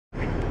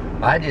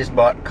I just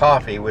bought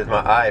coffee with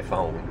my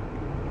iPhone.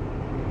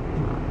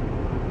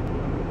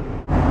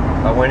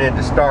 I went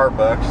into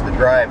Starbucks, the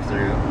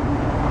drive-thru.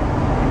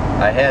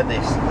 I had the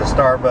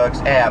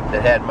Starbucks app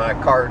that had my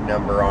card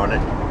number on it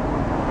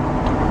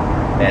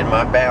and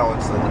my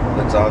balance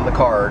that's on the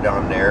card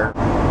on there.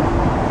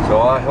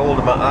 So I hold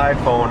my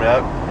iPhone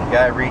up. The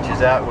guy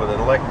reaches out with an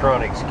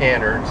electronic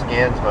scanner and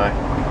scans my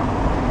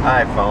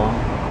iPhone,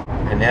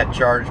 and that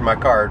charged my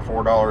card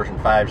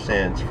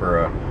 $4.05 for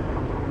a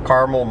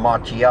caramel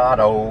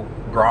macchiato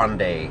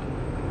grande.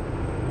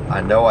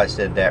 I know I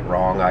said that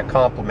wrong. I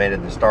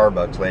complimented the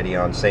Starbucks lady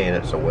on saying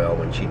it so well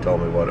when she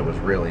told me what it was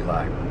really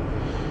like.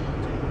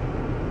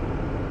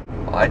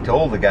 I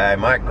told the guy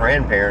my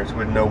grandparents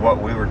wouldn't know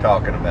what we were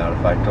talking about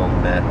if I told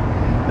them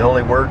that. The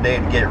only word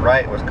they'd get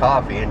right was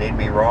coffee, and they'd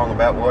be wrong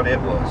about what it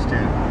was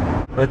too.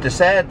 But the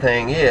sad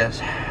thing is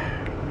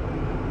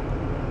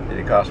that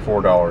it cost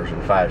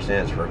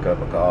 $4.05 for a cup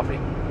of coffee.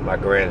 My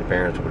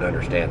grandparents would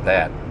understand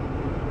that.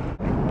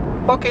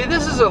 Okay,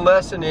 this is a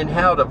lesson in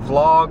how to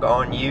vlog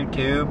on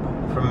YouTube.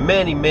 From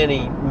many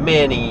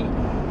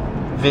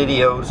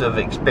videos of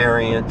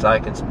experience, I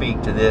can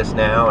speak to this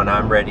now, and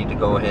I'm ready to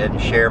go ahead and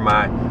share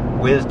my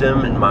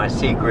wisdom and my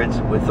secrets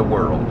with the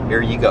world.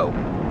 Here you go.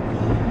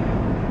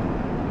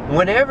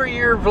 Whenever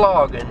you're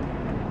vlogging,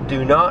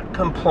 do not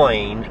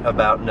complain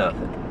about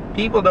nothing.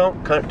 People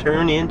don't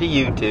tune into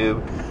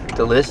YouTube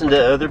to listen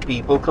to other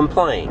people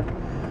complain.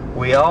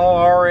 We all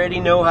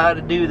already know how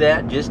to do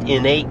that just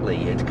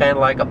innately. It's kind of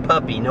like a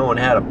puppy knowing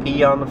how to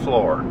pee on the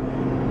floor.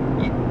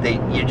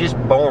 You're just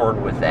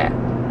born with that.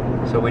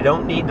 So we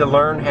don't need to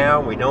learn how.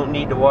 We don't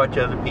need to watch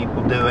other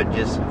people do it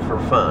just for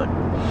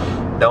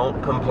fun. Don't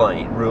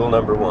complain. Rule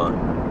number 1.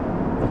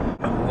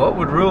 What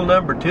would rule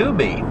number 2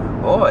 be?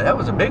 Boy, that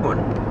was a big one.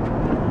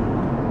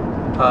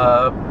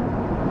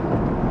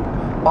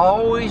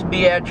 Always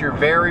be at your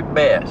very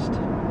best.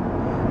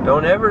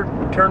 Don't ever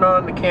turn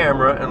on the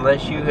camera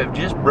unless you have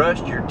just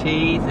brushed your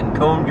teeth and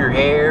combed your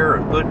hair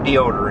and put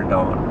deodorant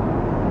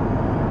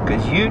on.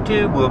 Because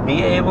YouTube will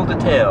be able to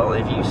tell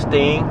if you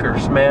stink or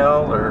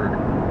smell or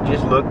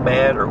just look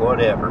bad or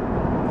whatever.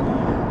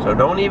 So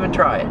don't even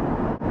try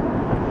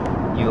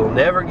it. You'll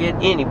never get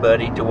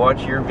anybody to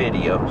watch your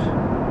videos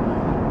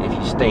if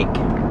you stink.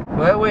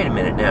 Well, wait a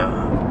minute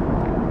now.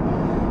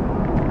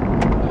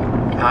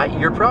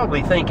 You're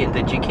probably thinking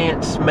that you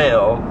can't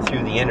smell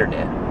through the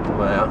internet.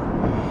 Well,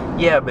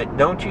 yeah, but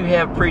don't you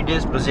have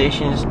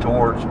predispositions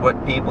towards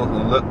what people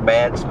who look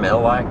bad smell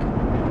like?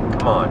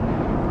 Come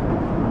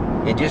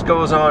on. It just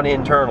goes on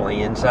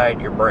internally inside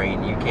your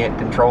brain. You can't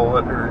control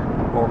it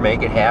or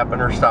make it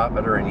happen or stop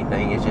it or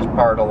anything. It's just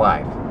part of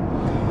life.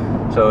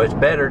 So it's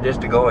better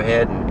just to go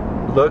ahead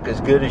and look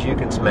as good as you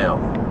can smell.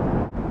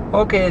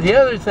 Okay, the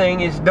other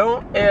thing is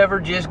don't ever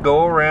just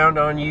go around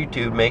on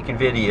YouTube making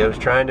videos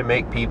trying to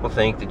make people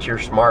think that you're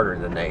smarter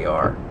than they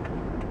are.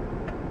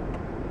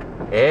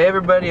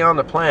 Everybody on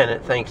the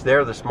planet thinks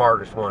they're the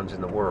smartest ones in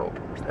the world.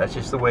 That's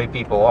just the way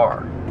people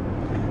are.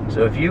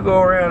 So if you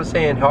go around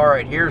saying,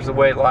 alright, here's the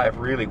way life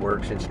really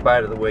works in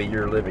spite of the way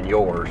you're living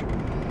yours,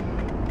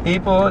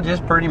 people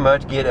just pretty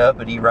much get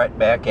uppity right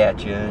back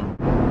at you.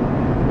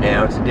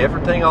 Now, it's a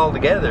different thing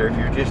altogether if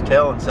you're just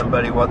telling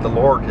somebody what the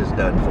Lord has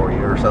done for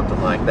you or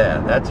something like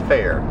that. That's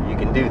fair. You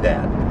can do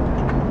that.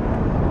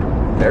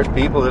 There's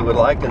people that would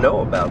like to know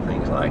about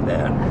things like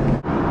that.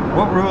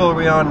 What rule are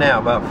we on now?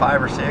 About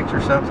 5 or 6 or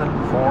something?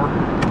 4?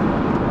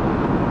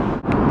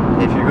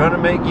 If you're going to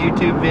make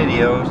YouTube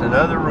videos,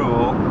 another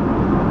rule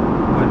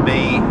would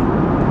be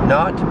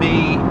not to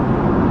be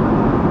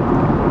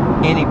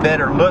any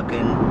better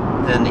looking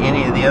than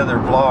any of the other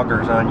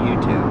vloggers on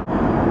YouTube.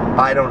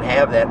 I don't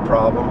have that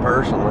problem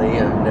personally.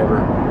 I've never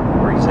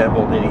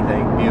resembled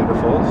anything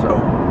beautiful, so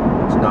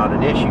it's not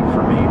an issue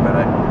for me. But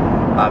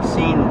I've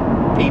seen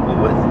people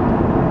with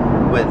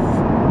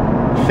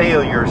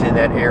failures in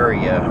that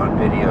area on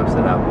videos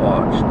that I've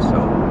watched, so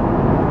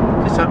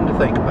just something to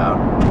think about.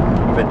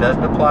 If it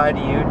doesn't apply to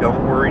you,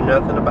 don't worry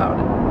nothing about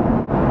it.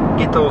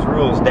 Get those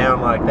rules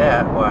down like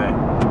that, why,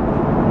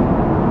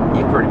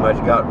 you pretty much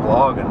got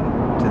vlogging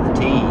to the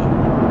T.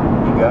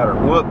 You got her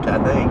whooped, I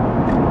think.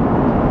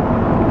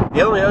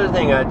 The only other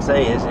thing I'd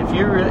say is if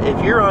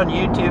you're on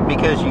YouTube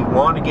because you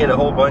want to get a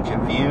whole bunch of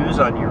views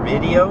on your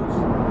videos,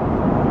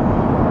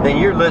 then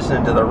you're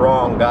listening to the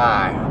wrong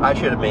guy. I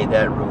should have made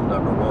that rule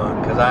number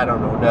 1, because I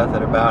don't know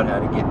nothing about how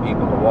to get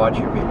people to watch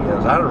your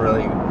videos. I don't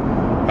really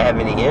have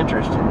any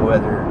interest in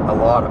whether a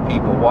lot of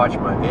people watch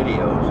my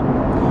videos.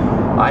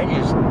 I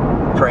just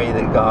pray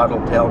that God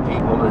will tell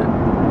people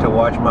to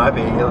watch my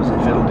videos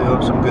if it'll do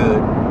them some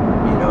good,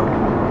 you know.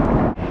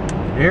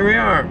 Here we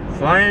are,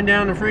 flying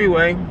down the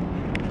freeway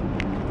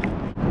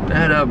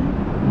at a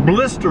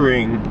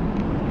blistering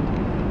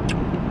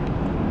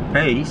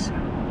pace.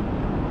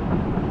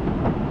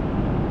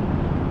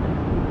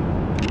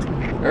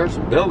 There's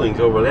some buildings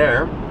over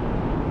there.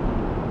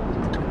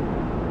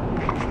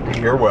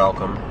 You're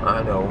welcome.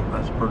 I know,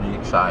 that's pretty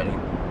exciting.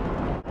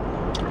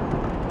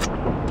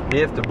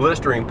 If the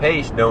blistering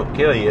pace don't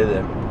kill you,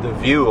 the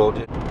view will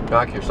just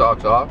knock your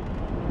socks off.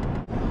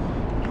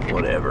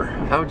 whatever.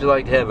 How would you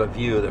like to have a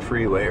view of the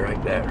freeway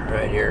like that,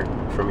 right here,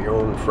 from your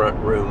own front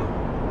room?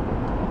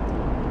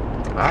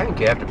 I think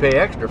you have to pay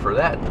extra for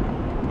that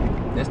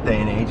this day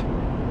and age.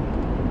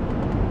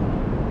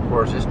 Of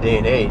course, this day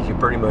and age, you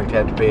pretty much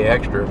have to pay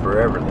extra for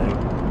everything.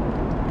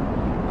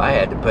 I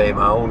had to pay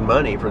my own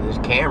money for this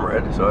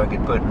camera so I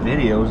could put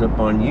videos up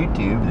on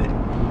YouTube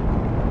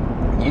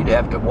that you'd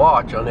have to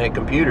watch on that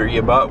computer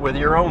you bought with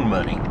your own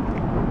money.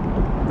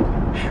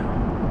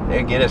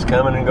 They get us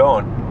coming and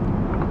going.